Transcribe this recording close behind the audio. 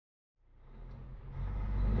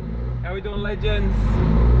we doing, legends?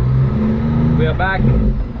 We are back.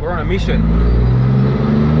 We're on a mission.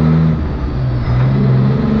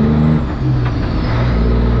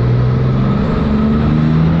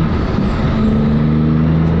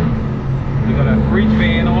 We got a fridge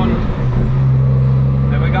van on,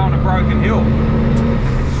 and we're going to Broken Hill.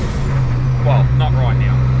 Well, not right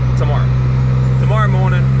now. Tomorrow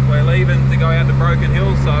morning we're leaving to go out to Broken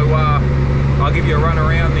Hill, so I'll give you a run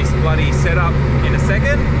around this bloody setup in a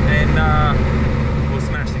second, and we'll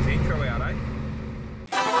smash this intro out, eh?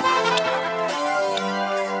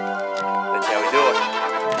 That's how we do it.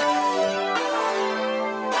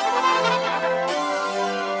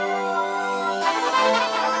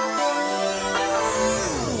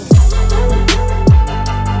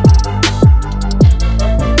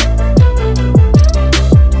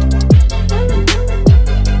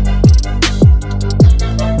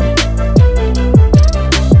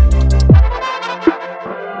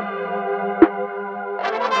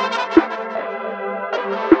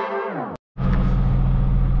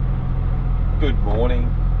 Good morning.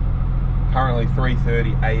 Currently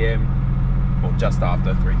 3:30 a.m. or just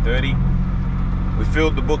after 3:30. We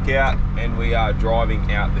filled the book out and we are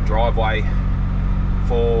driving out the driveway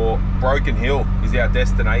for Broken Hill is our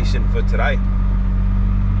destination for today.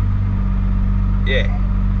 Yeah,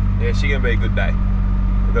 she's gonna be a good day.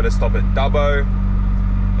 We've got to stop at Dubbo,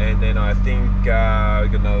 and then I think we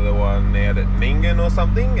got another one out at Mingan or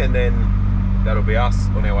something, and then that'll be us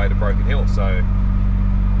on our way to Broken Hill. So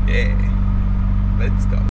yeah, let's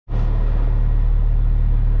go.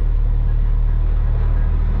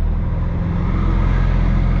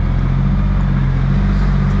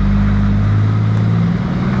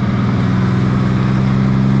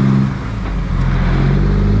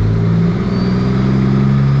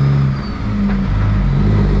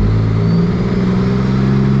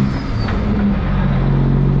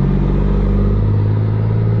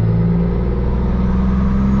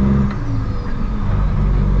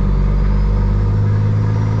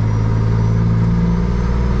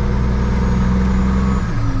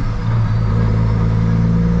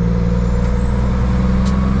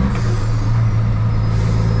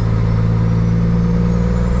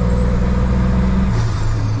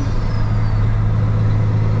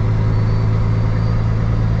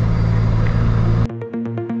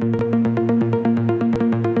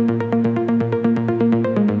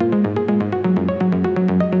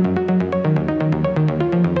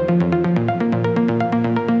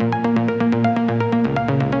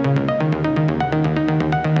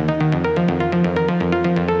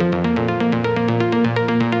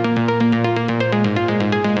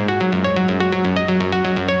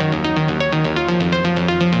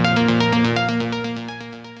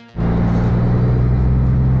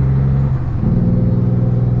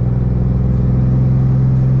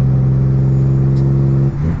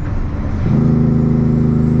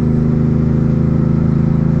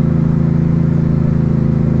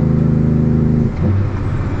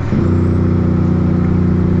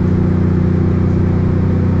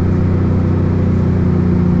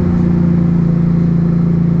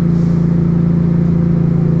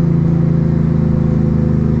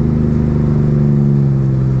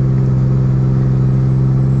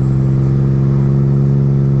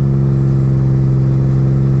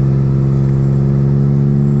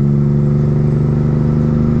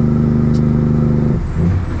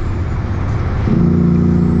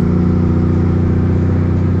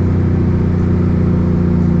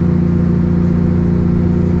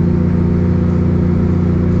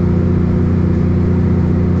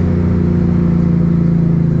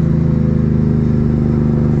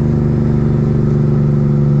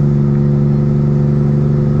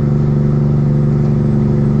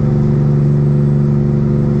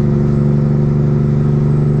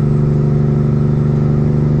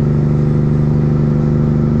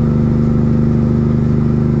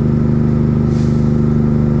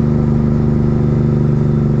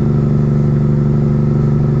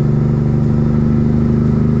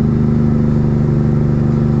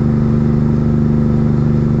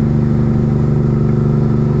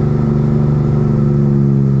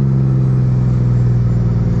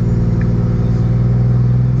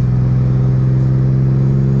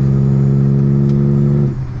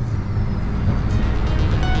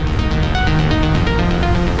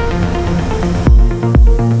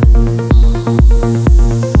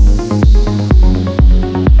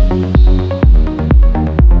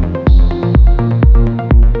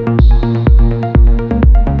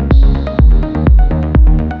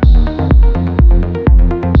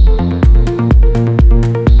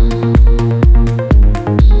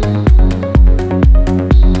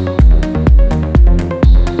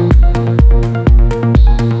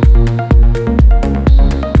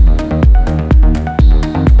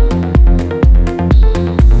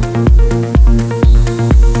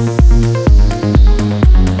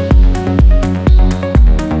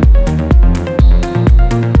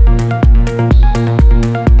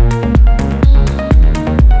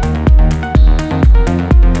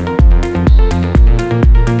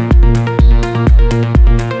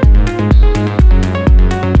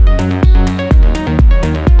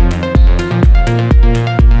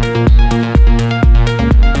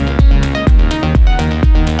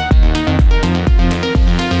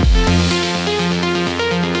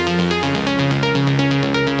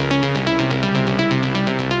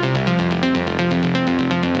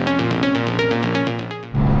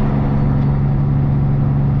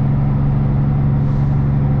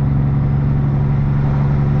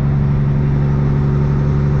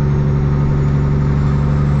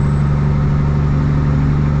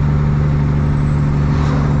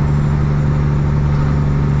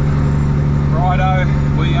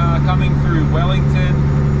 coming through Wellington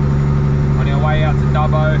on our way out to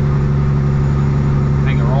Dubbo.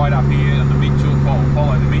 Hang a right up here on the Mitchell,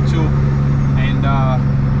 follow the Mitchell, and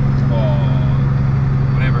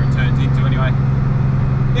whatever it turns into anyway.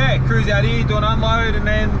 Yeah, cruise out here, do an unload, and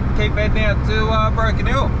then keep heading out to Broken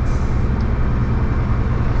Hill.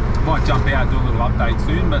 Might jump out, do a little update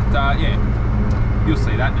soon, but yeah, you'll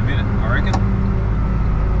see that in a minute, I reckon.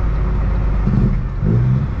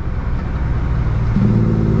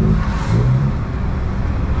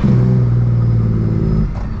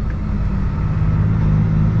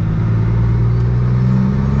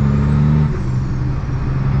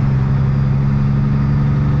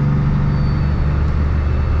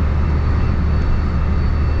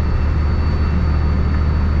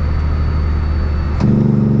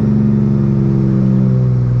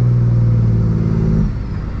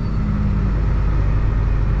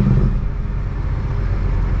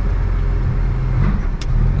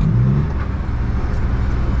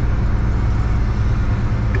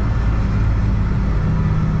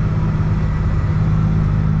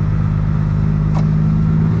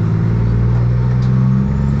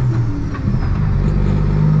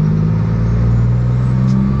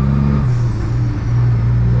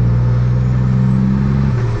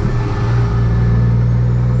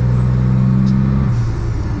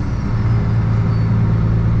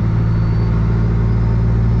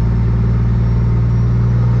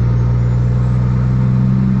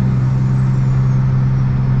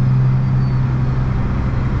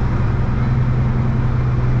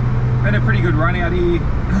 Had a pretty good run out here.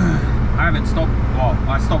 I haven't stopped, well,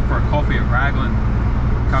 I stopped for a coffee at Raglan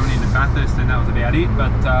coming into Bathurst, and that was about it.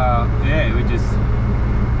 But yeah, we just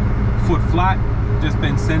foot flat, just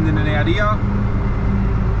been sending it out here.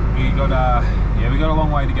 We got yeah, we got a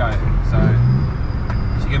long way to go, so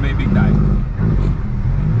it's gonna be a big day.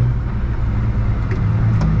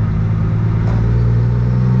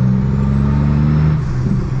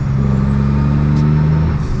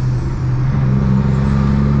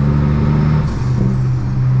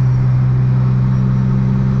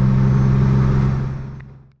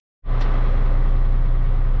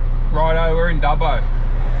 Righto, we're in Dubbo.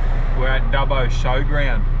 We're at Dubbo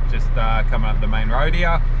Showground, just coming up the main road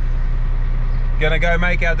here. Gonna go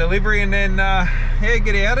make our delivery and then yeah,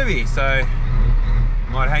 get out of here. So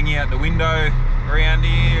might hang out the window around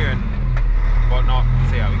here and whatnot,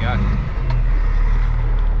 see how we go.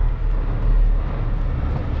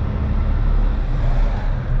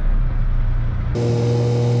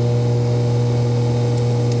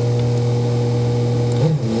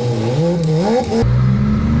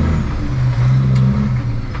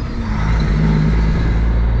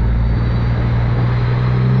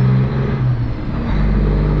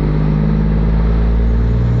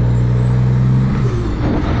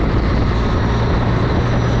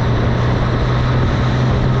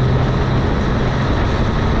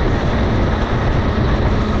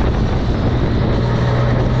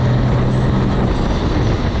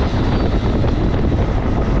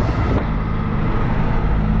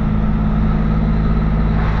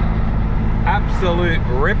 Absolute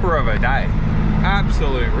ripper of a day.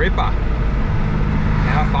 Absolute ripper.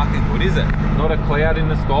 How fucking good is it? Not a cloud in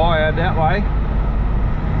the sky out that way.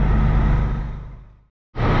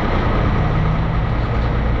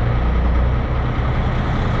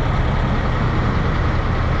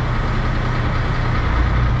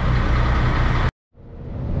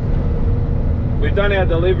 We've done our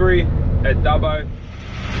delivery at Dubbo.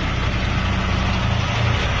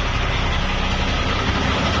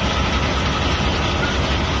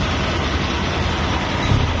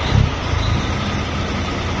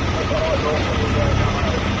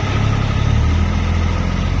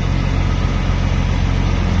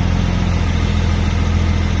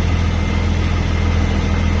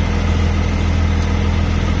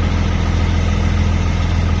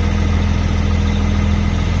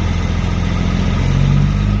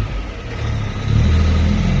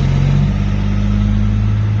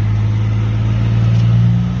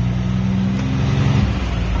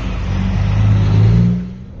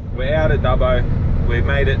 At Dubbo, we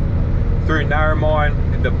made it through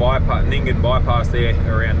Narromine, the bypass, Nyngan bypass there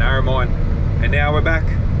around Narromine, and now we're back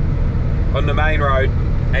on the main road,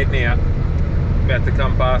 heading out. About to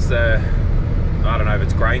come past I don't know if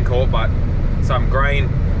it's Grain Corp, but some grain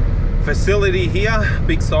facility here,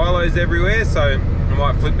 big silos everywhere, so I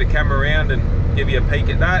might flip the camera around and give you a peek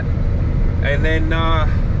at that, and then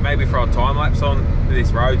maybe throw a time lapse on.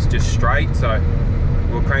 This road's just straight, so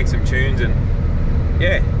we'll crank some tunes and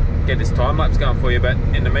yeah, get this time lapse going for you. But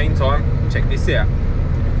in the meantime, check this out.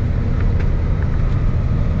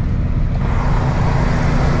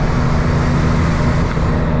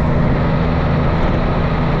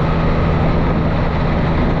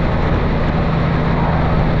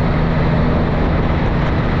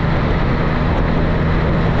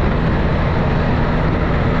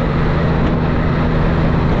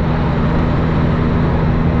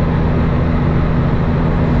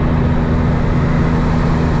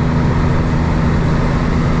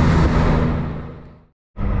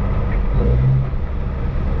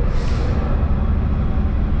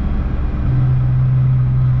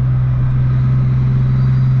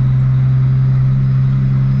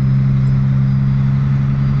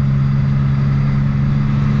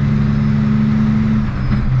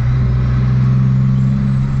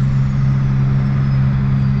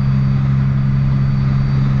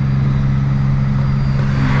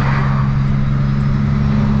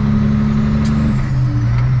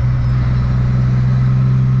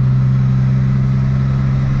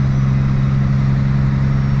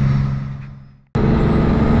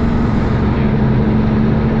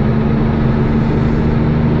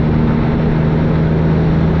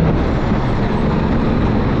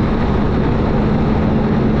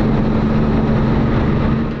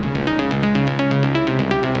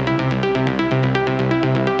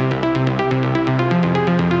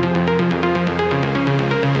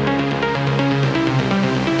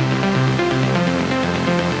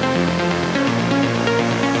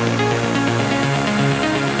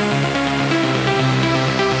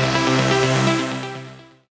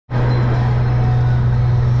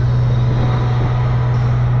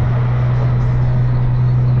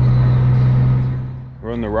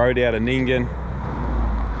 road out of Nyngan.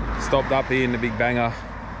 Stopped up here in the Big Banger.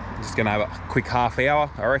 Just gonna have a quick half hour,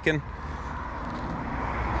 I reckon.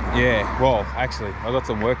 Yeah, well, actually, I got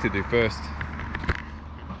some work to do first.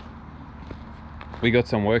 We got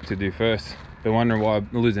some work to do first. Been wondering why I'm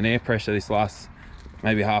losing air pressure this last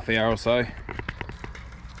maybe half hour or so.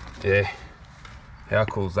 Yeah, how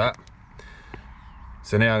cool is that?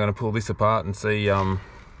 So now I'm gonna pull this apart and see what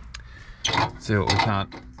we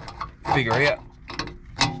can't figure out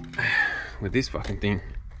with this fucking thing.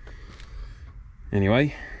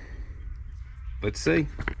 Anyway, let's see.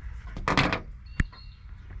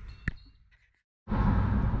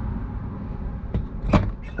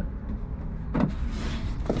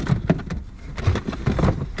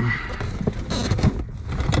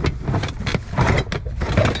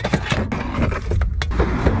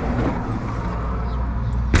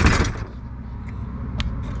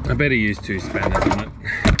 I better use 2 spanners on it.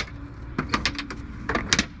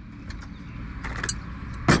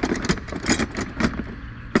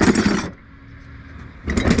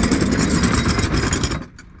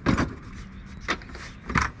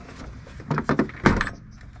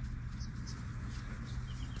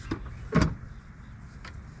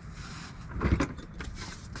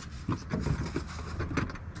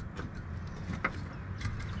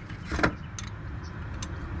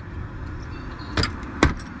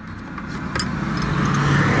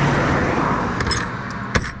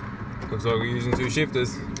 Looks like we're using 2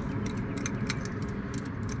 shifters.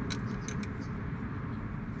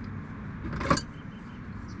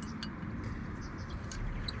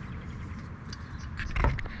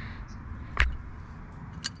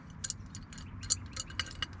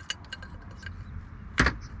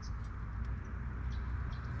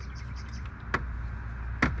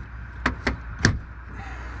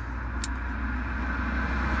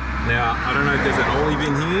 Now, I don't know if there's an olive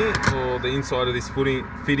in here or the inside of this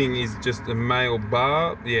fitting is just a male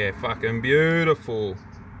bar. Yeah, fucking beautiful.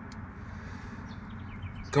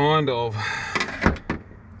 Kind of.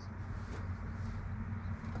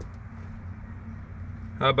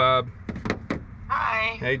 Hi, Barb.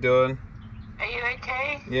 Hi. How you doing? Are you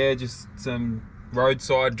okay? Yeah, just some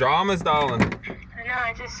roadside dramas, darling. I know,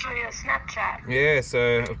 I just saw your Snapchat. Yeah,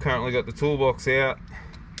 so I've currently got the toolbox out.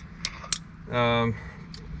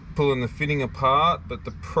 Pulling the fitting apart, but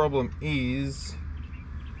the problem is...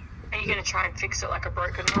 Are you going to try and fix it like a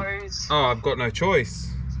broken hose? Oh, I've got no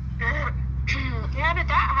choice. How did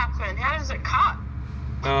that happen? How does it cut?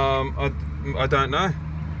 I don't know.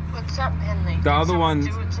 What's up, Henley? The other one's...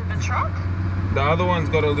 do it to the truck? The other one's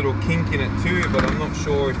got a little kink in it too, but I'm not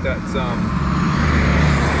sure if that's,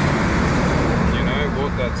 you know,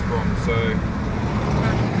 what that's from, so...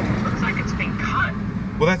 Looks like it's been cut.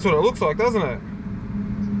 Well, that's what it looks like, doesn't it?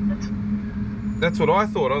 That's what I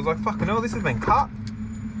thought. I was like, fucking hell, this has been cut.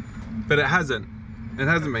 But it hasn't. It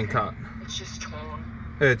hasn't been cut. It's just torn.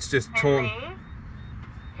 It's just torn. Henley,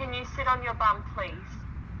 can you sit on your bum, please?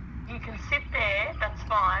 You can sit there, that's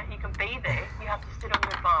fine. You can be there. You have to sit on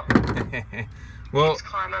your bum. Well, Just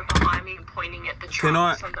climb over behind me and pointing at the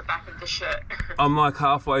trucks on the back of the shirt. I'm like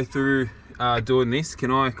halfway through doing this. Can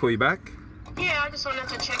I call you back? Yeah, I just wanted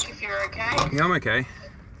to check if you're okay. Yeah, I'm okay.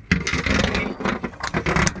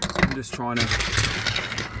 I'm just trying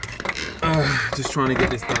to get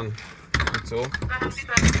this done. That's all. I love you,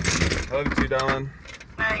 babe. I love you too, darling.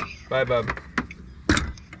 Bye. Bye, bub.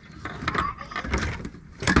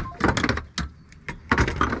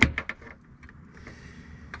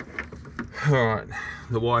 Alright,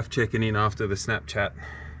 the wife checking in after the Snapchat.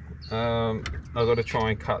 I've got to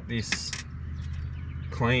try and cut this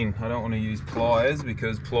clean. I don't want to use pliers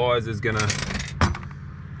because pliers is gonna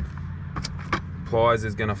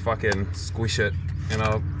fucking squish it, and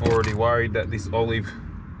I'm already worried that this olive,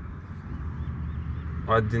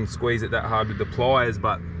 I didn't squeeze it that hard with the pliers,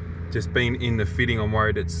 but just being in the fitting, I'm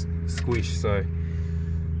worried it's squished. So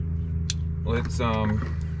let's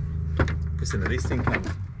listen to this thing come.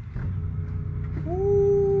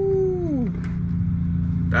 Ooh,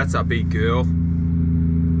 that's a big girl.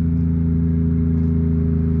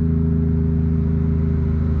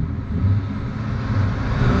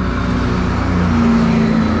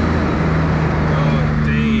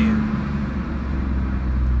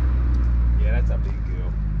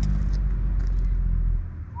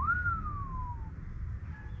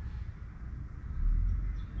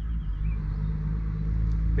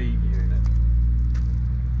 Big unit.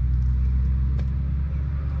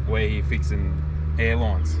 We're here fixing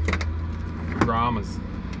airlines. Dramas.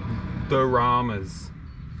 Doramas.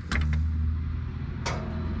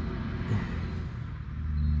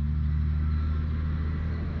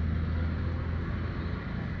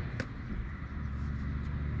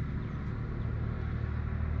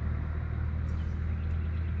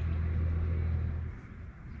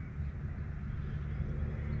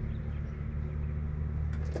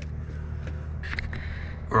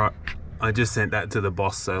 Right, I just sent that to the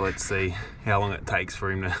boss, so let's see how long it takes for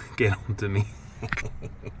him to get onto me.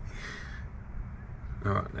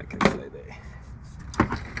 Alright, that can stay there.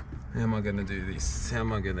 How am I going to do this? How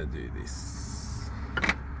am I going to do this?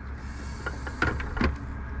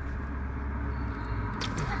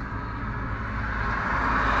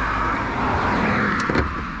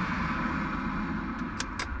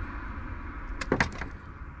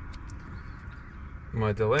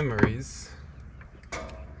 My dilemma is,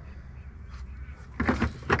 I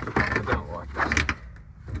don't like that.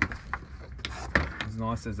 As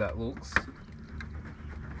nice as that looks,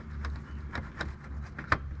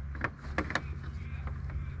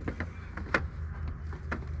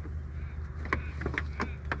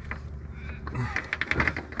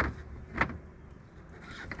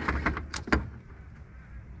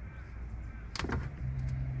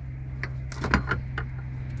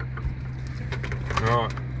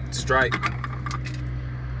 alright, straight.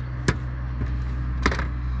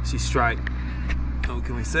 She's straight. Oh,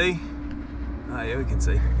 can we see? Oh yeah, we can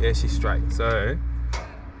see. Yeah, she's straight. So,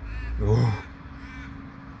 oh,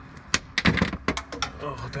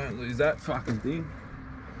 don't lose that fucking thing.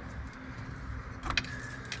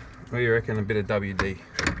 What do you reckon? A bit of WD.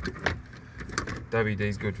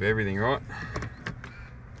 WD's good for everything, right?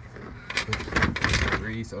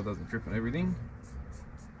 So it doesn't drip on everything.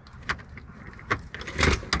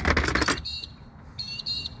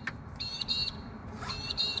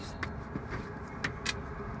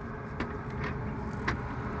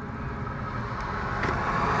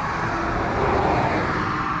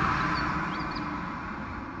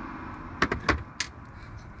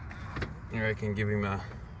 You reckon give him a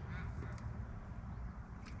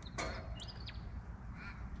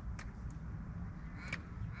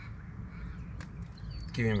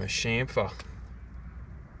chamfer.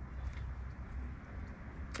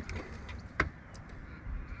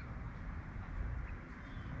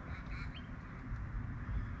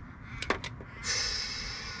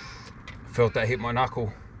 Felt that hit my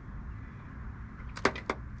knuckle.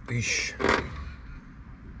 Eesh.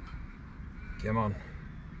 Come on.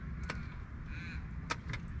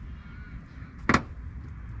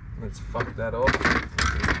 Let's fuck that off.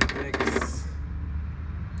 Thanks.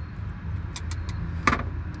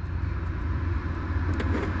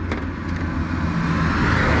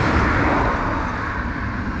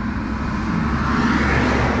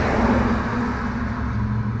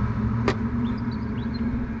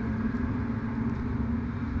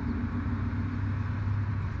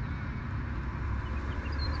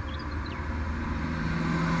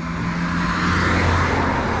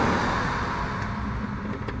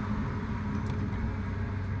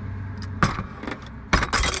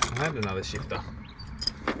 I had another shifter.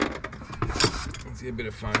 Let's get a bit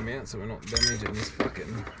of foam out so we're not damaging this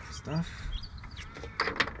fucking stuff.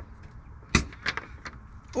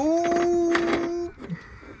 Ooh!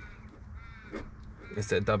 It's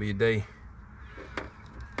that WD.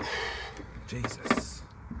 Jesus.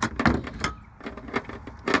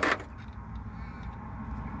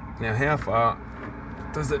 Now how far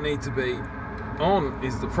does it need to be on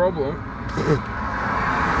is the problem.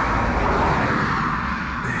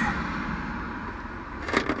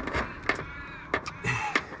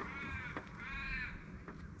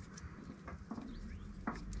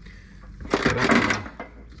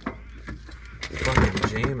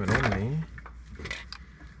 Jam it on there.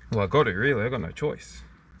 Well, I got it really, I got no choice.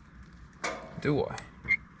 Do I?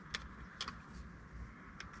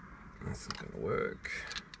 That's not gonna work.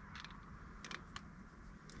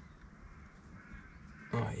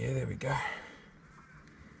 Oh yeah, there we go.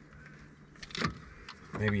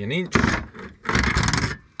 Maybe an inch.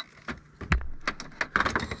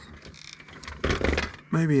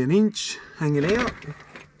 Maybe an inch hanging out.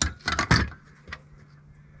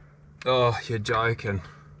 Oh, you're joking.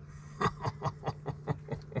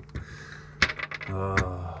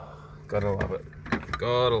 Oh, gotta love it.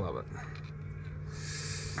 Gotta love it.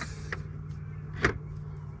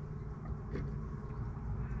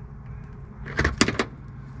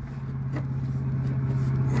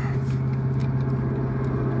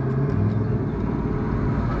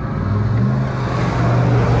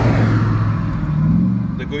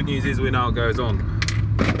 The good news is we know it goes on.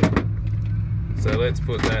 So let's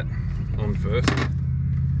put that on first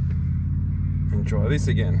and try this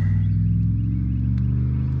again.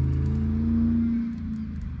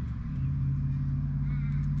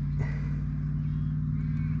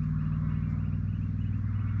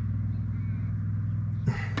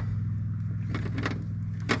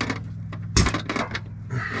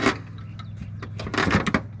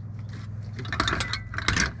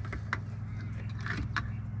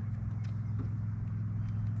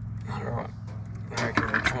 Alright, I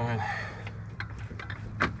reckon we'll try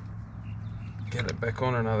and get it back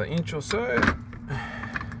on another inch or so.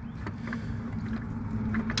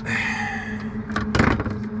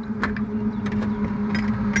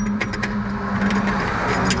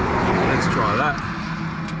 Let's try that.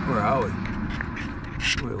 Where are we?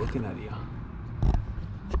 What are we looking at here?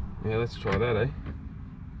 Yeah, let's try that, eh?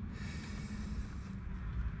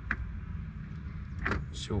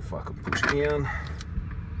 She'll fucking push down.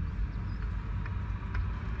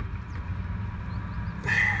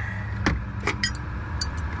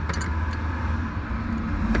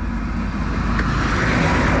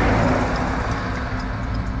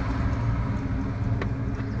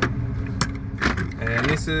 And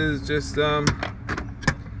this is just part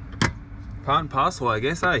and parcel, I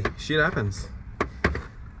guess, eh? Shit happens.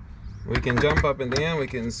 We can jump up and down, we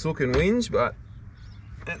can sook and whinge, but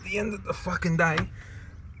at the end of the fucking day,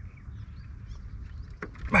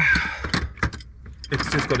 it's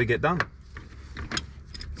just got to get done.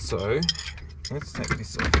 So let's take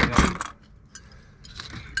this off here.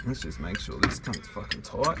 Let's just make sure this comes fucking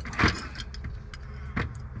tight.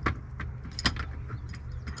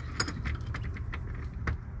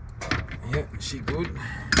 Yeah, she good.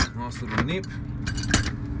 Nice little nip.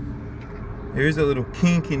 There is a little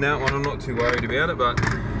kink in that one. I'm not too worried about it, but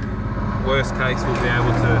worst case we'll be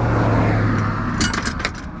able to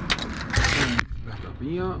back up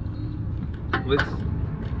here. Let's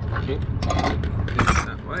get this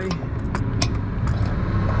that way.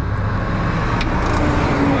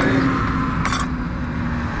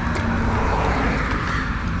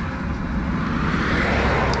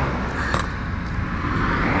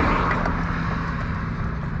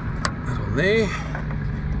 That on there.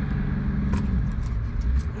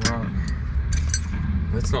 Right.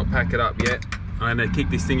 Let's not pack it up yet. I'm gonna kick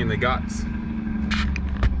this thing in the guts.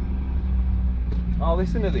 Oh,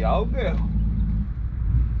 listen to the old girl.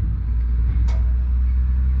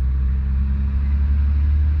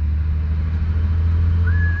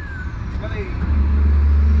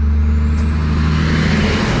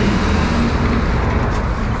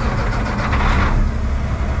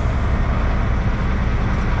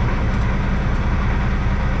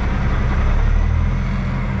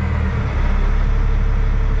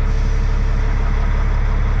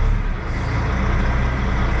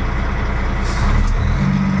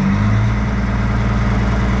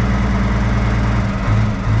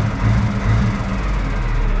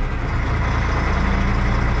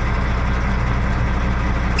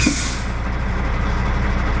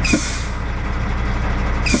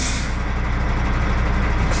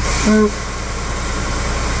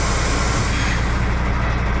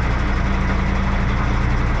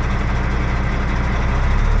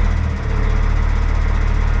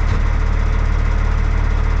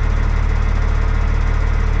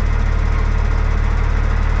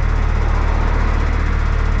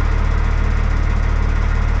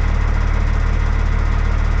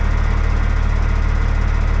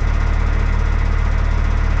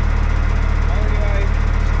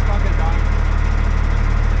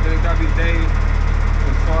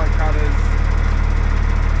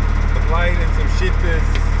 Shifters,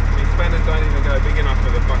 my spanners don't even go big enough for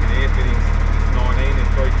the fucking air fittings. It's 19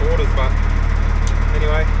 3/4, but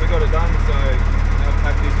anyway, we got it done, so now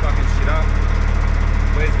pack this fucking shit up.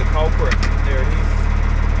 Where's the culprit? There it is.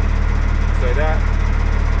 So that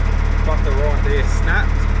fucker right there snapped,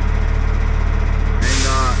 and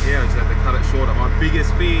yeah, I just had to cut it shorter. My biggest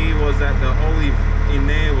fear was that the olive in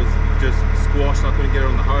there was just squashed. I couldn't get it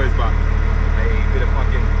on the hose, but a bit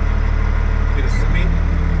of spin.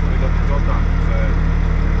 Got the job done, so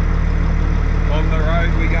on the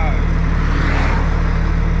road we go.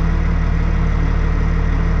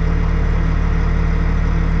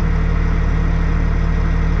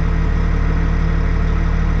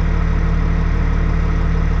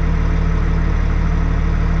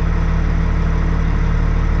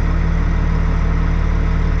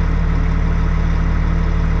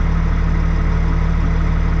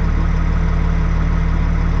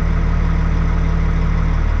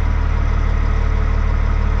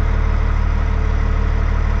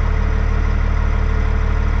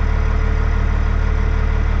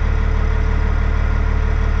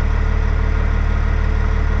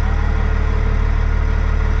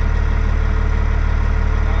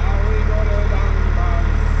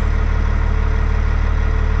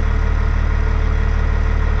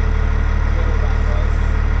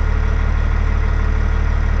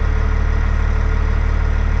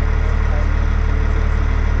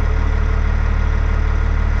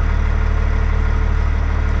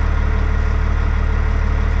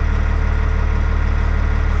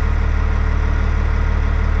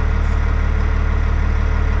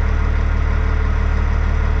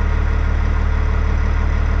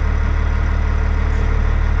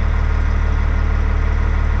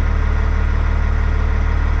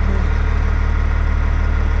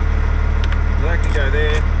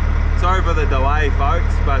 Sorry for the delay,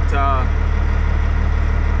 folks, but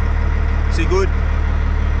she good.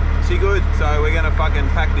 She good. So we're gonna fucking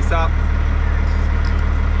pack this up.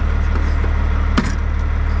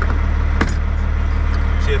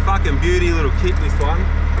 She a fucking beauty little kit, this one.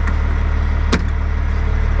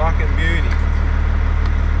 Fucking beauty.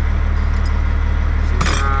 She's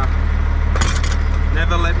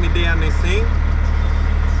never let me down, this thing.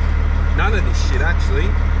 None of this shit, actually.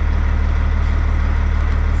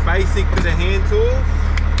 Basic bit of hand tools.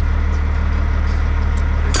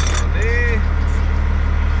 This one there.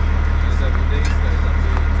 Goes over these, goes up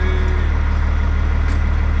there too.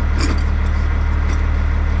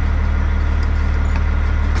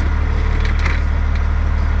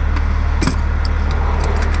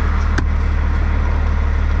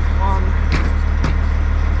 One.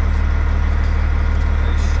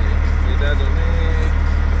 Oh shit. See that on there.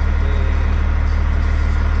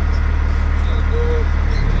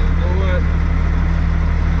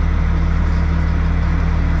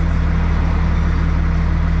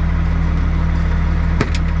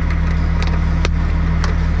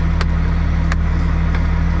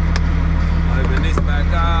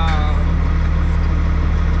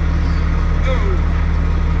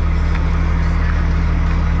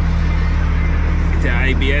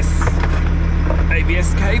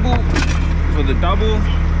 ABS cable for the double.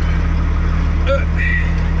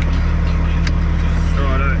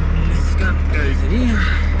 Righto, this gun goes in here.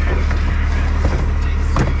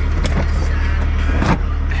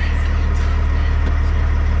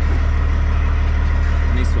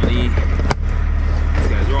 And this one here, this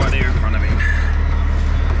goes right there in front of me.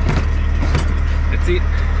 That's it.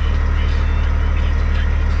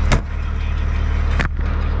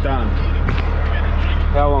 Done.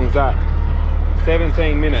 How long's that?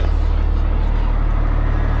 17 minutes.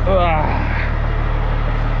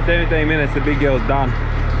 17 minutes, the big girl's done.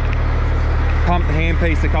 Pumped the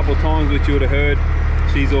handpiece a couple of times, which you would have heard.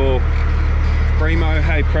 She's all primo,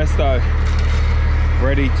 hey presto,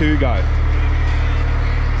 ready to go.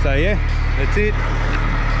 So yeah, that's it.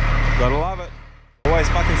 Gotta love it. Always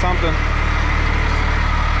fucking something.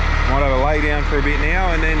 Might have a lay down for a bit now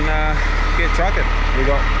and then get trucking. We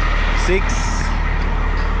got 6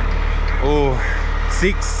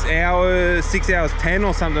 hours 10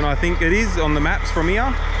 or something, I think it is, on the maps from here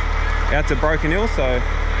out to Broken Hill. So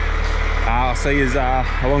I'll see you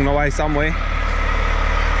along the way somewhere.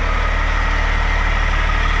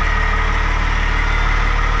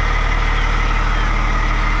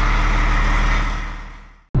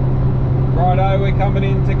 Righto, we're coming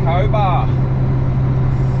into Cobar.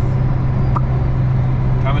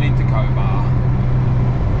 Coming into Cobar.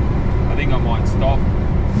 I think I might stop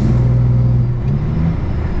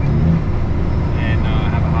and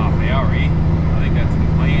have a half hour here. I think that's the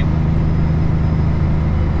plan.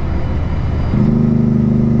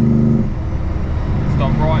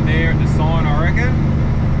 Stop right there at the sign, I reckon.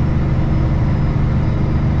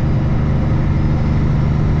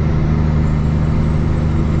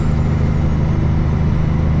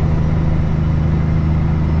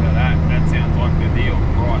 That sounds like the deal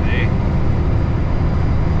right there.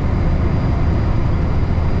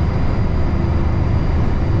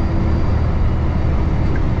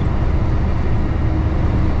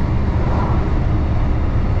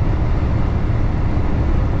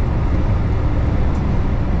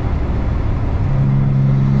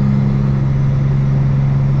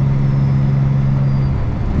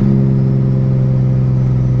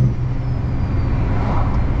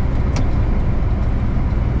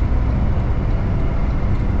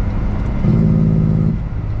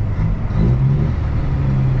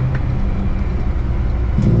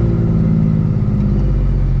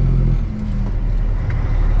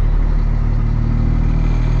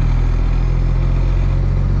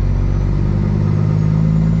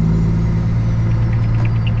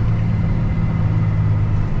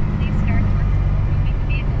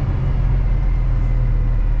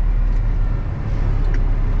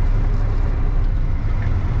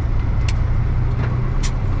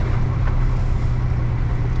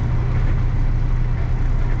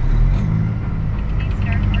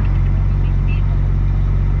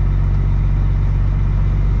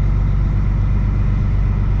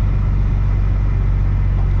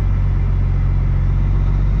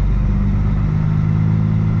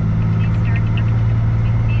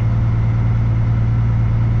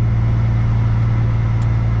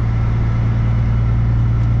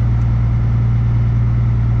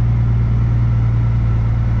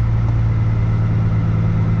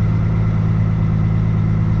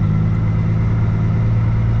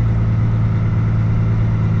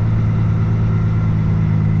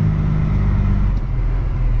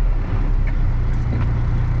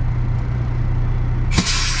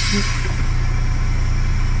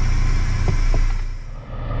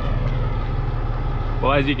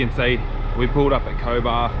 as you can see, we pulled up at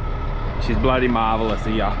Cobar. She's bloody marvellous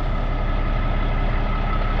here.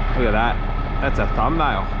 Look at that. That's a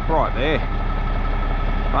thumbnail right there.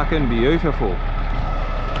 Fucking beautiful.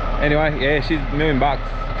 Anyway, yeah, she's $1 million bucks.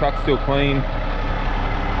 Truck's still clean.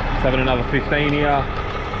 Let's having another 15 here.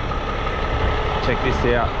 Check this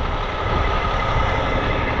out.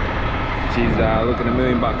 She's looking $1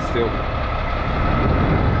 million bucks still.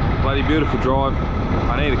 Bloody beautiful drive.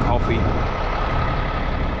 I need a coffee.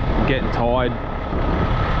 I'm getting tired.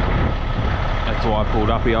 That's why I pulled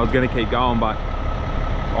up here. I was going to keep going, but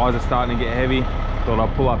eyes are starting to get heavy. Thought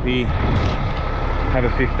I'd pull up here, have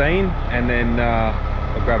a 15, and then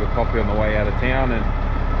I'll grab a coffee on the way out of town, and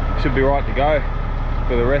should be right to go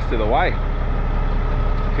for the rest of the way.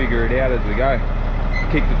 Figure it out as we go.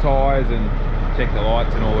 Kick the tyres and check the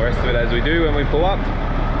lights and all the rest of it as we do when we pull up.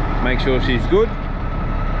 Make sure she's good,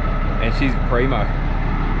 and she's primo.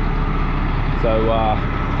 So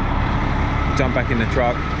jump back in the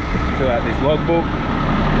truck, fill out this logbook,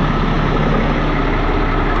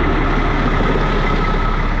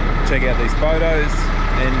 check out these photos,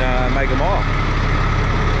 and make them off.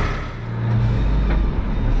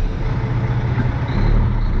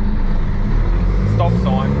 Stop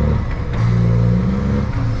sign.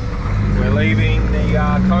 We're leaving the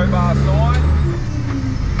Cobar sign,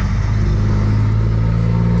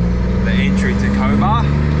 the entry to Cobar,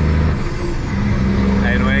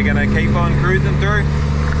 and we're gonna keep on cruising through.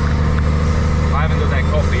 I haven't got that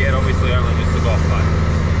coffee yet, obviously I only just took off, but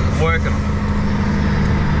I'm working on it.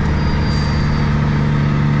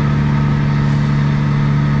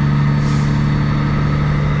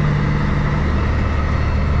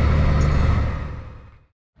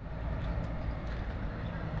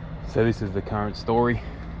 So this is the current story.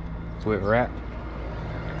 That's where we're at.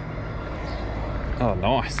 Oh,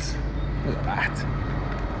 nice. Look at that.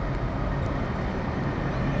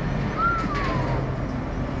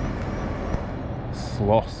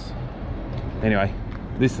 Sloss. Anyway,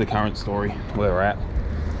 this is the current story where we're at.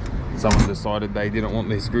 Someone decided they didn't want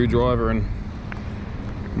their screwdriver, and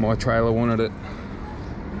my trailer wanted it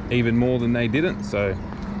even more than they didn't. So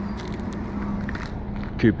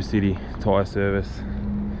Cooper City Tyre Service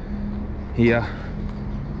here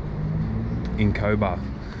in Cobar.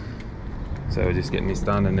 So we're just getting this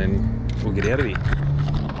done, and then we'll get out of here.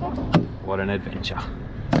 What an adventure.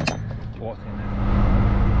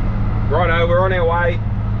 Righto, we're on our way.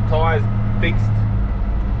 Tyres fixed.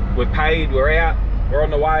 We're paid, we're out. We're on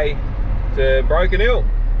the way to Broken Hill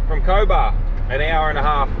from Cobar. An hour and a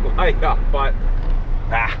half later, but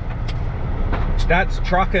that's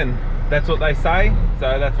trucking. That's what they say,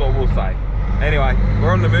 so that's what we'll say. Anyway,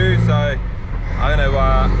 we're on the move, so I'm gonna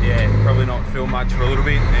yeah, probably not film much for a little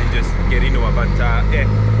bit and just get into it, but yeah,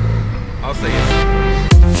 I'll see you.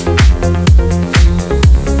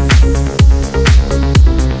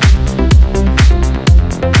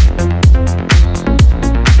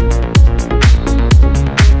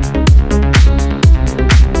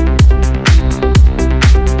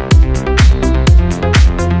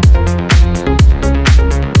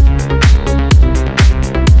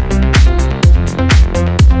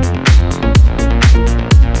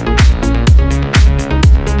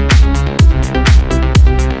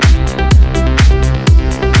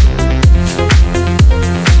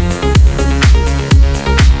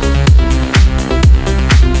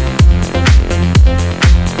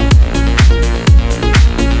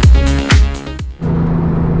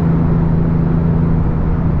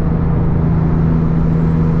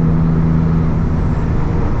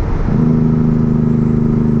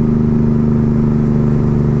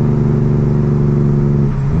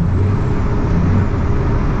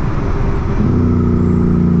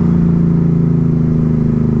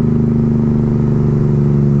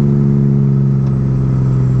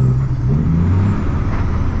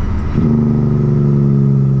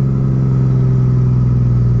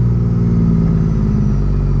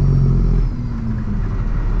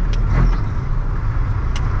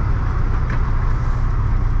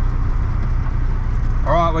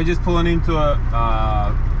 We're just pulling into a,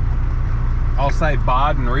 I'll say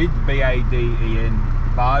Baden Ridge, B-A-D-E-N,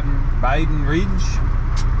 Baden Ridge.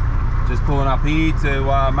 Just pulling up here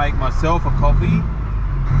to make myself a coffee,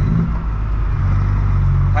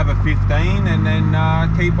 have a 15, and then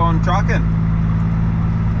keep on trucking.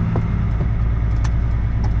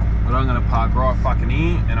 But I'm gonna park right fucking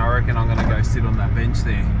here, and I reckon I'm gonna go sit on that bench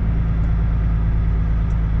there.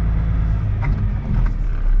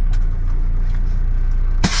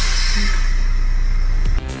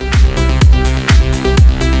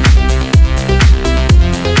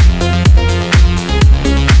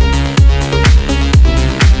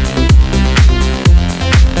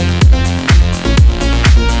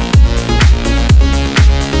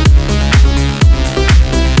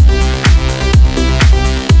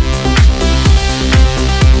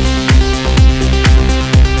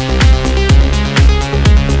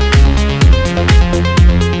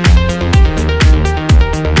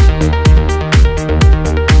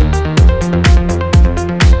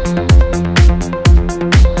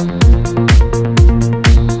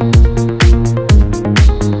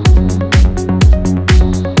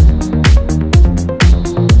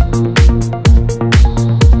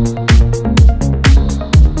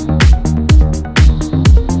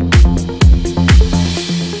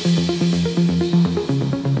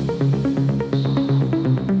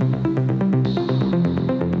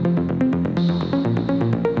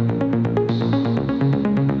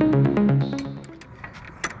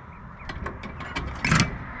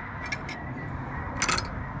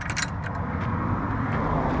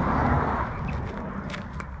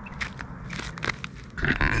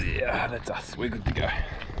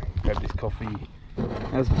 Grab this coffee.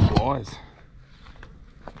 How's the flies?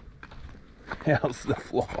 How's the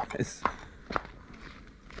flies?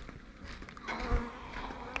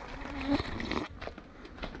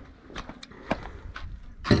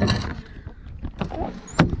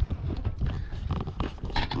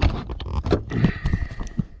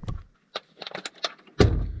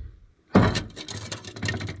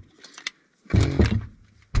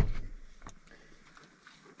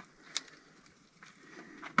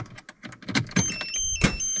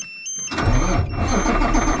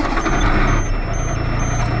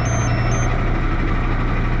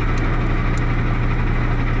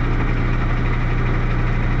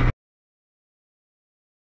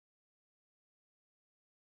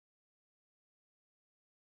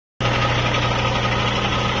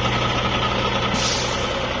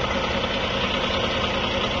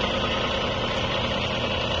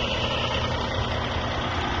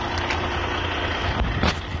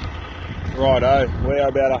 Righto, we are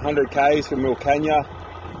about 100 k's from Wilcannia.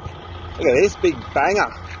 Look at this big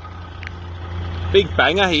banger. Big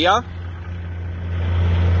banger here.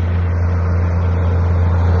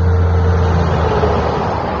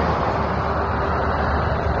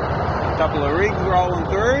 Couple of rigs rolling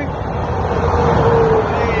through.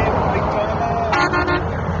 Yeah, big timer.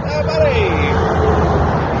 Oh, buddy.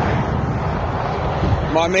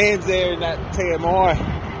 My man's there in that TMI.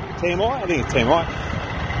 TMI? I think it's TMI.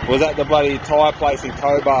 Was at the bloody tyre place in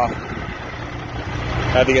Cobar.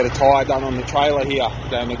 Had to get a tyre done on the trailer here.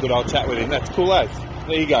 Having a good old chat with him. That's cool as.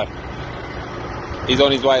 There you go. He's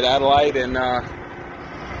on his way to Adelaide and I'm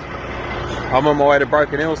on my way to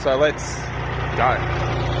Broken Hill, so let's go.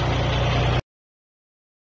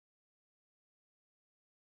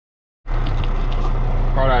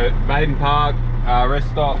 Righto, Baden Park, rest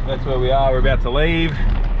stop, that's where we are. We're about to leave. You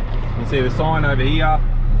can see the sign over here.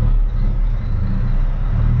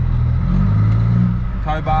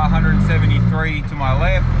 Cobar 173 to my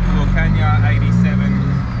left, Wilcannia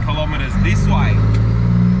 87 kilometres this way.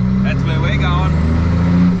 That's where we're going.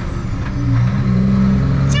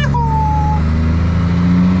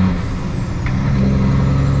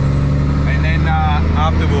 And then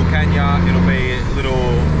after Wilcannia it'll be a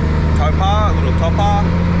little topper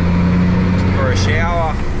for a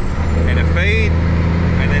shower and a feed,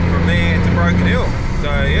 and then from there to Broken Hill. So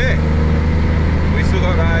yeah. We still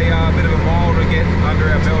got a bit of a mile to get under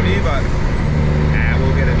our belt here, but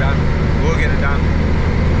we'll get it done. We'll get it done.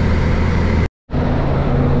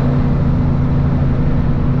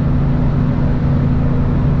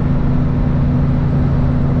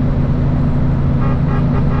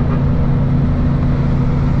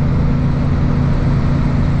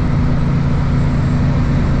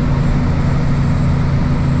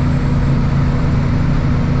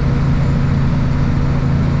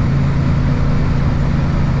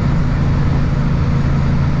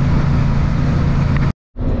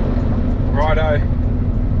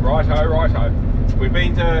 Righto. We've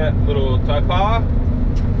been to little topper.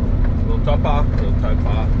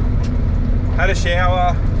 Had a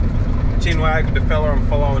shower, chin wag with the fella I'm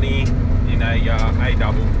following here in a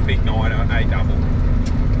A-double, big 9er A-double.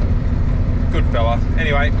 Good fella.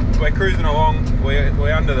 Anyway, we're cruising along.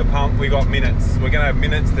 We're under the pump. We got minutes. We're gonna have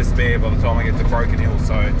minutes to spare by the time I get to Broken Hill.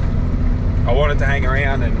 So I wanted to hang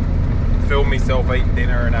around and film myself eating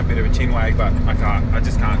dinner and a bit of a chin wag, but I can't. I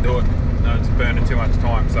just can't do it. No, it's burning too much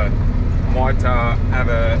time. So I might have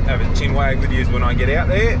a chin wag with you when I get out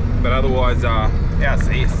there, but otherwise, yeah,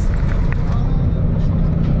 see us.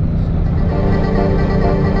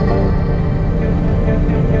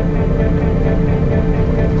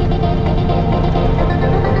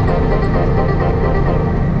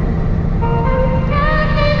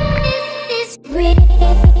 This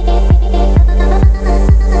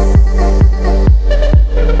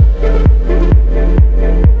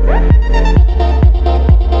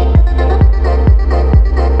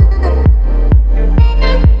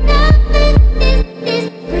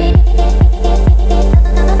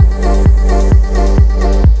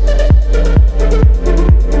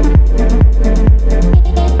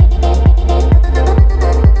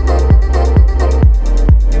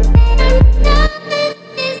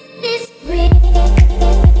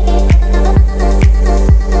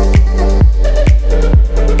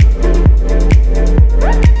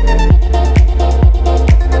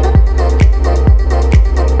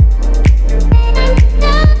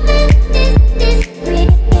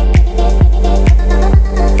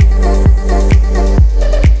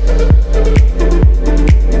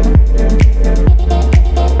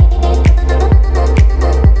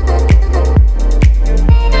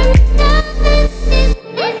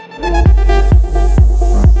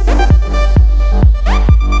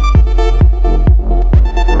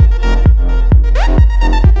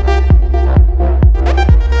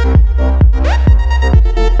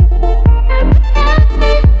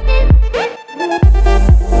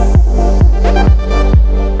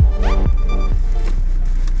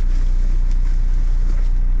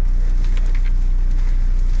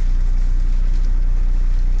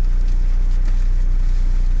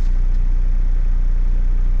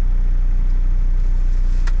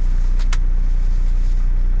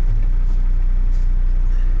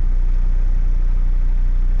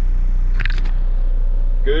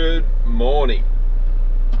morning.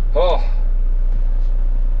 Oh,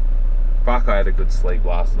 fuck, I had a good sleep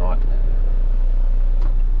last night.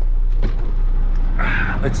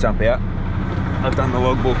 Let's jump out. I've done the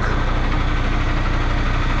logbook.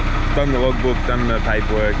 Done the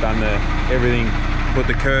paperwork, done the everything. Put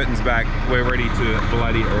the curtains back. We're ready to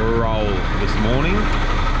bloody roll this morning.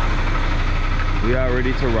 We are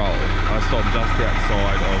ready to roll. I stopped just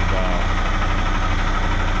outside of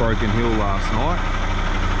Broken Hill last night.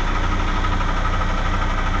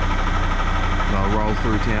 I'll roll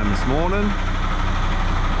through town this morning.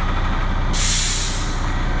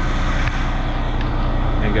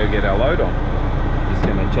 And go get our load on. Just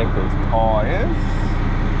gonna check those tyres.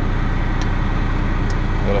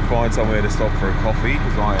 Gotta find somewhere to stop for a coffee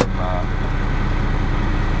because I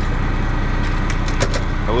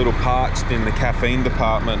am a little parched in the caffeine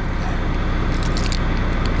department.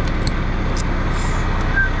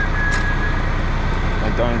 I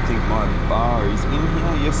don't think my bar is in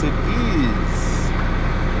here. Yes, it is.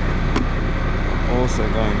 I'm also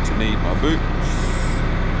going to need my boots.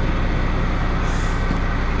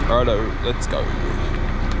 Righto, let's go.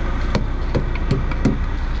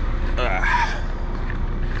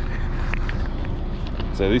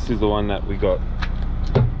 So this is the one that we got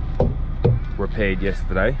repaired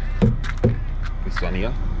yesterday. This one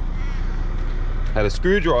here had a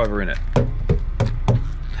screwdriver in it.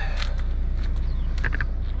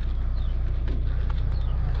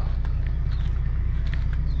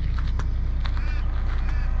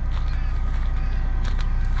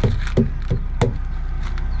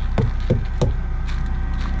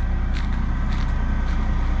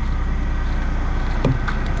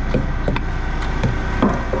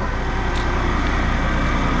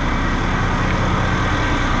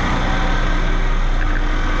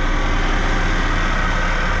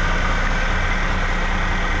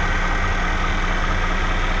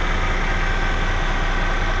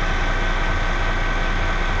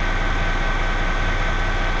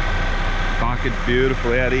 It's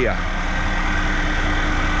beautiful out here.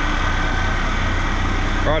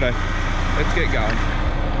 Righto, let's get going.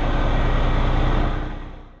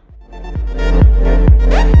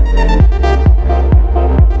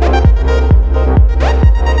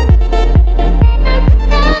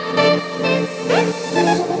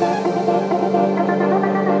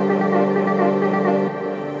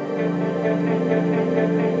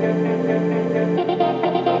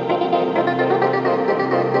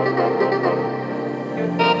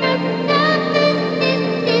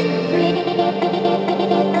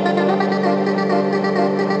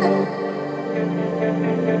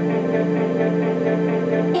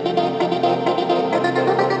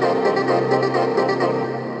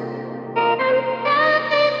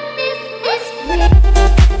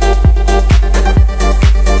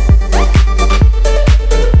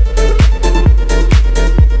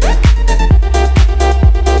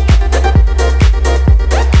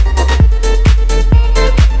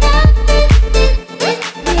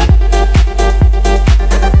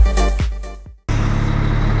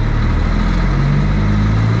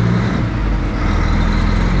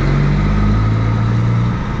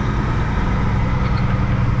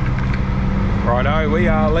 Righto, we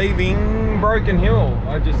are leaving Broken Hill.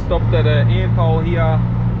 I just stopped at an Ampol here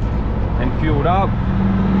and fueled up.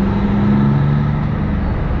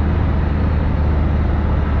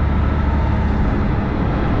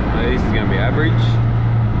 This is going to be average.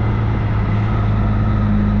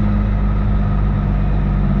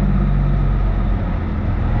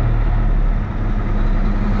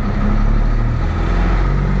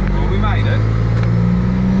 Well, we made it.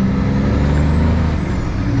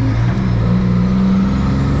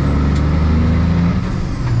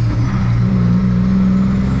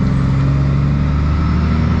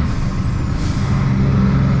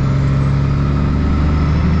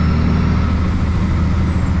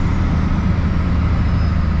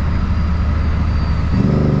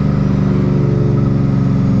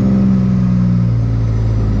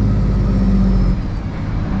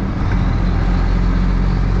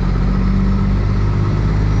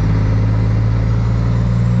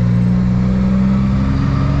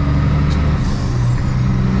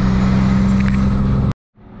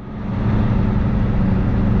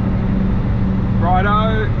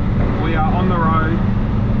 We are on the road,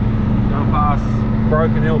 going past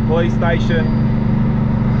Broken Hill Police Station.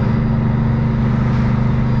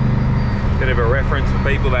 Bit of a reference for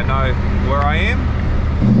people that know where I am.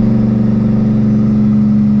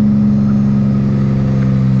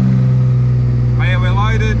 Oh yeah, we're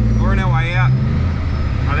loaded, we're on our way out.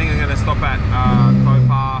 I think I'm going to stop at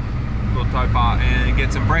Topar and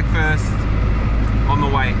get some breakfast on the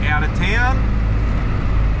way out of town.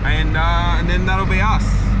 and then that'll be us.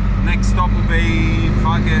 Next stop will be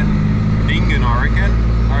fucking Nyngan, I reckon.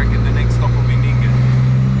 The next stop will be Nyngan.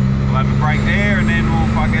 We'll have a break there, and then we'll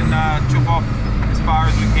fucking chop off as far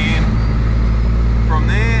as we can from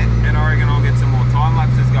there, and I reckon I'll get some more time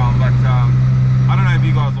lapses going. But I don't know if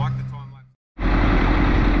you guys like the time lapse.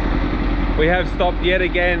 We have stopped yet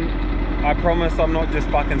again. I promise I'm not just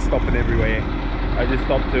fucking stopping everywhere. I just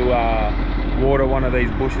stopped to water one of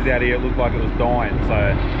these bushes out here. It looked like it was dying,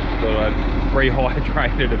 so thought I'd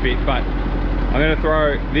rehydrate it a bit. But I'm going to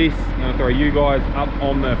throw this, I'm going to throw you guys up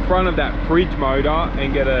on the front of that fridge motor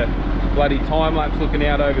and get a bloody time lapse looking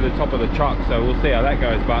out over the top of the truck. So we'll see how that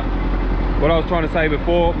goes. But what I was trying to say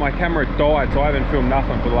before, my camera died, so I haven't filmed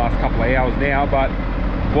nothing for the last couple of hours now. But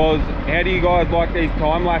was, how do you guys like these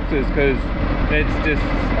time lapses? Because it's just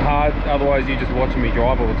hard, otherwise you're just watching me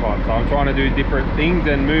drive all the time. So I'm trying to do different things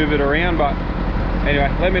and move it around. But anyway,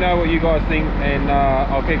 let me know what you guys think, and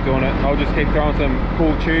I'll keep doing it. I'll just keep throwing some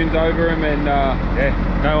cool tunes over them, and yeah,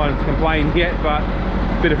 no one's complained yet, but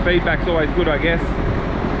a bit of feedback's always good, I guess.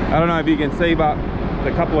 I don't know if you can see, but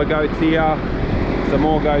the couple of goats here, some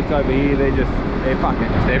more goats over here, they're fucking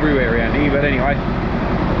just everywhere around here. But anyway,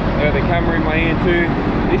 I got the camera in my hand too.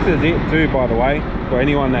 This is it too, by the way, for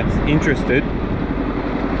anyone that's interested.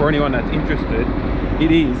 It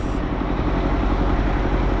is,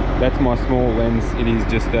 that's my small lens. It is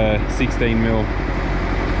just a 16mm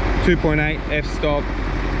 2.8 f-stop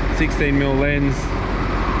 16mm lens.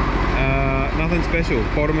 Nothing special.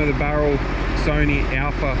 Bottom of the barrel Sony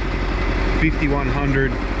Alpha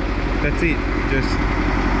 5100. That's it. Just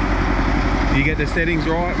you get the settings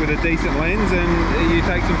right with a decent lens, and you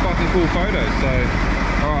take some fucking cool photos. So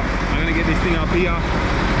alright, I'm gonna get this thing up here.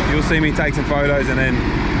 You'll see me take some photos, and then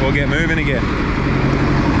we'll get moving again.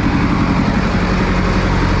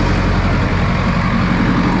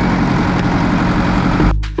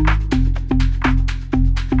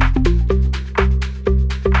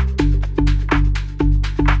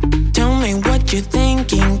 Tell me what you're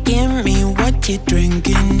thinking, give me what you're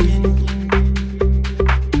drinking.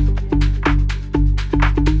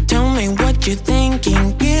 Tell me what you're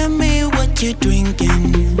thinking, give me what you're drinking.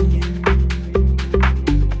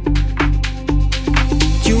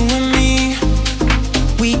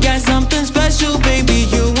 Something special, baby,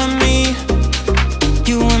 you and me,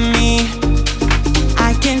 you and me.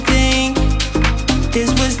 I can think this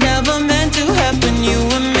was never meant to happen, you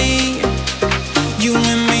and me, you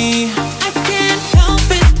and me. I can't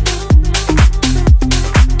help it.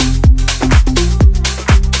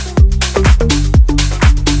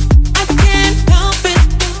 I can't help it. I can't help it.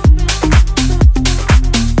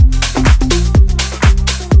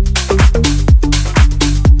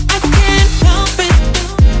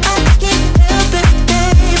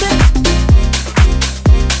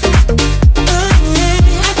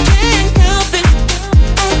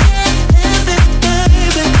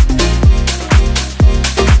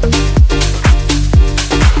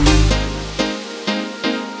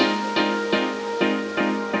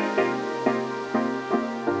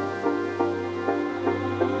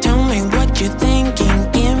 You're thinking,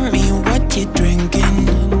 give me what you're drinking.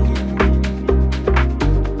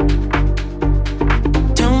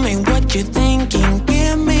 Tell me what you're thinking,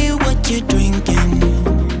 give me what you're drinking.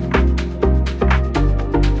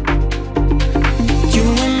 You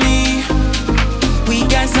and me, we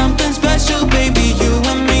got something special, baby, you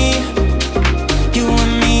and me, you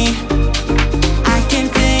and me. I can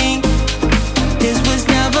think this was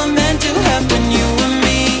never meant to happen, you and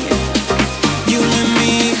me, you and me.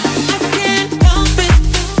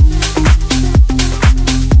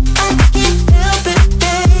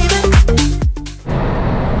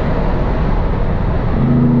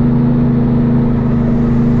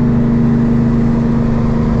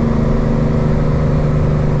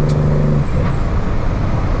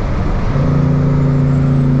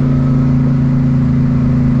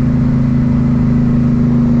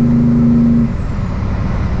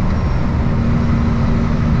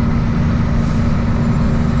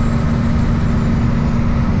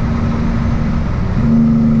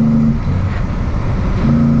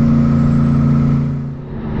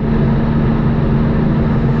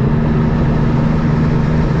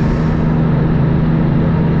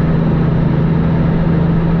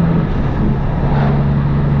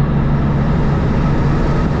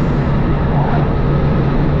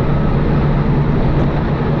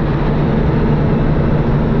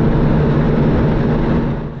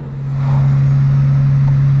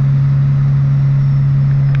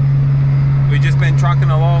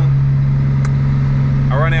 Trucking along.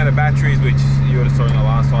 I run out of batteries, which you would have saw in the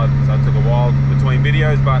last side, so it took a while between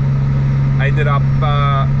videos, but I ended up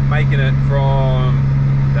making it from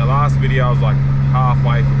That last video I was like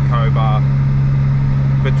halfway from Cobar.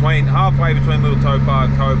 Halfway between Little Topar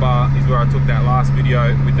and Cobar is where I took that last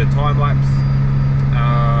video with the time lapse.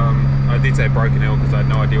 I did say Broken Hill because I had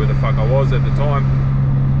no idea where the fuck I was at the time.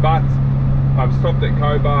 But I've stopped at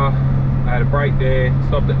Cobar, I had a break there,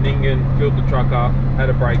 stopped at Nyngan, filled the truck up, had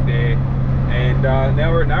a break there, and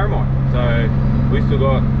now we're at Narromine. So we still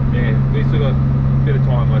got a bit of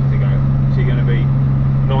time left to go. Actually going to be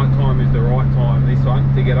night time is the right time this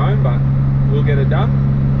one to get home, but we'll get it done.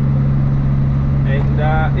 And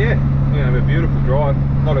yeah, we're gonna have a beautiful drive.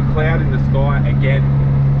 Not a cloud in the sky again,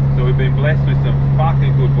 so we've been blessed with some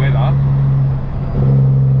fucking good weather.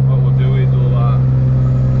 What we'll do is we'll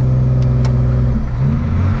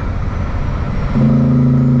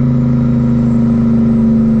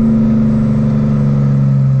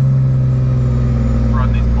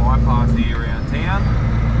run this bypass here around town.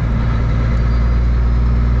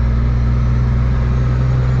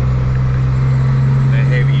 The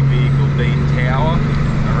heavy vehicle Dean Tower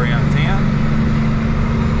around town.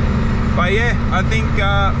 But yeah, I think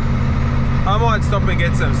I might stop and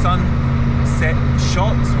get some sunset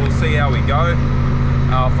shots. We'll see how we go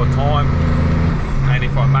for time, and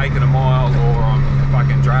if I'm making a mile or I'm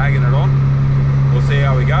fucking dragging it on, we'll see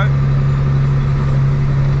how we go.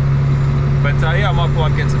 But yeah, I might pull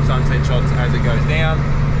up and get some sunset shots as it goes down.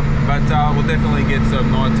 But we'll definitely get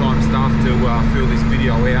some nighttime stuff to fill this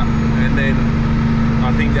video out, and then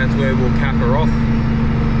I think that's where we'll cap her off.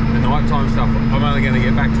 The nighttime stuff, I'm only going to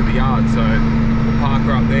get back to the yard, so we'll park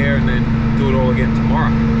her up there and then do it all again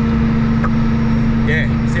tomorrow. Yeah,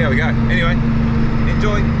 see how we go. Anyway,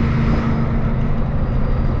 enjoy.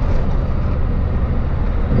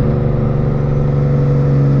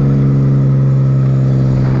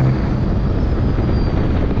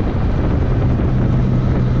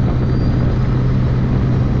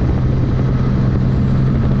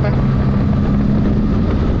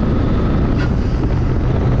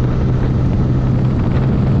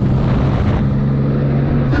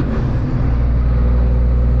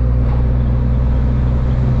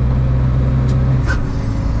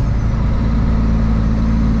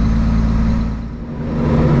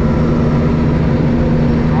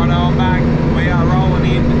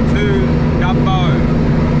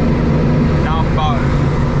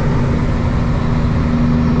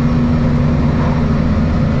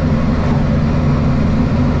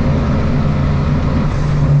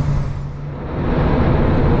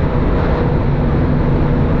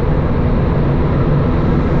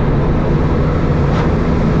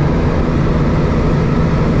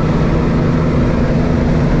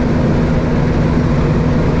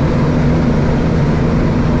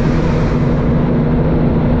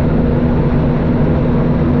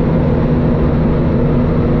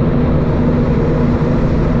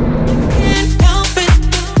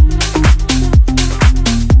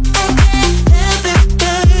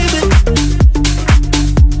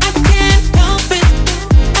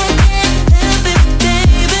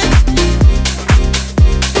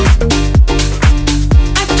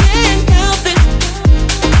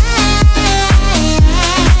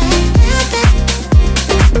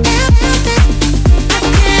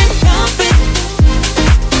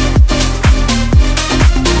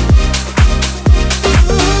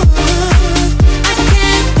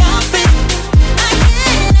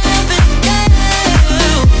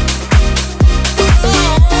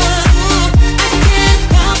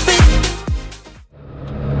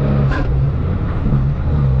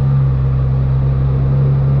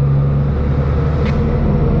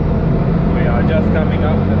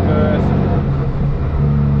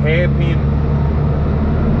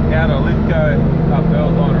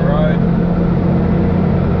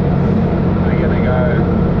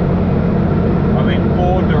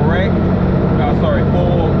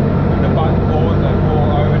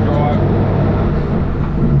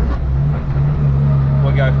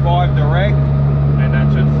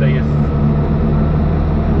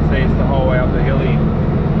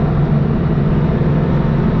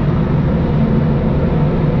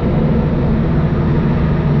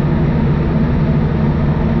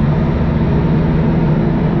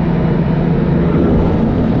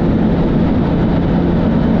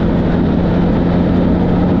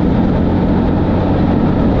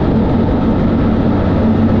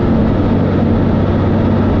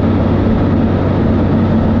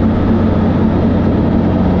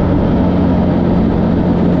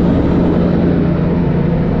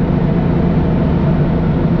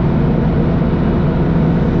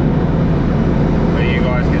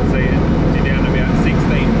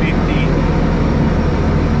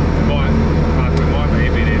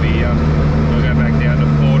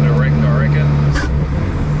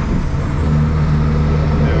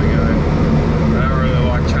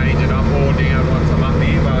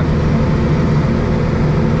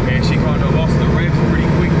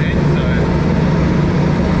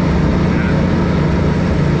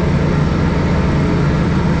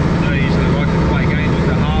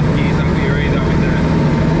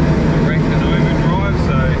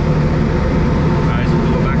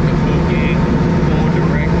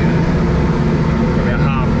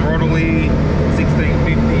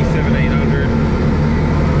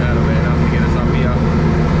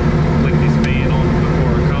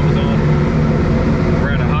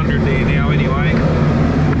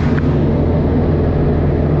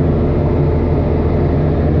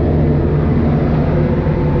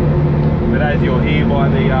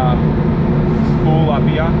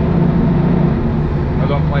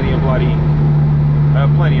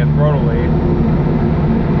 a throttle lead.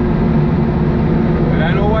 We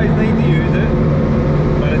don't always need to use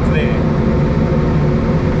it, but it's there.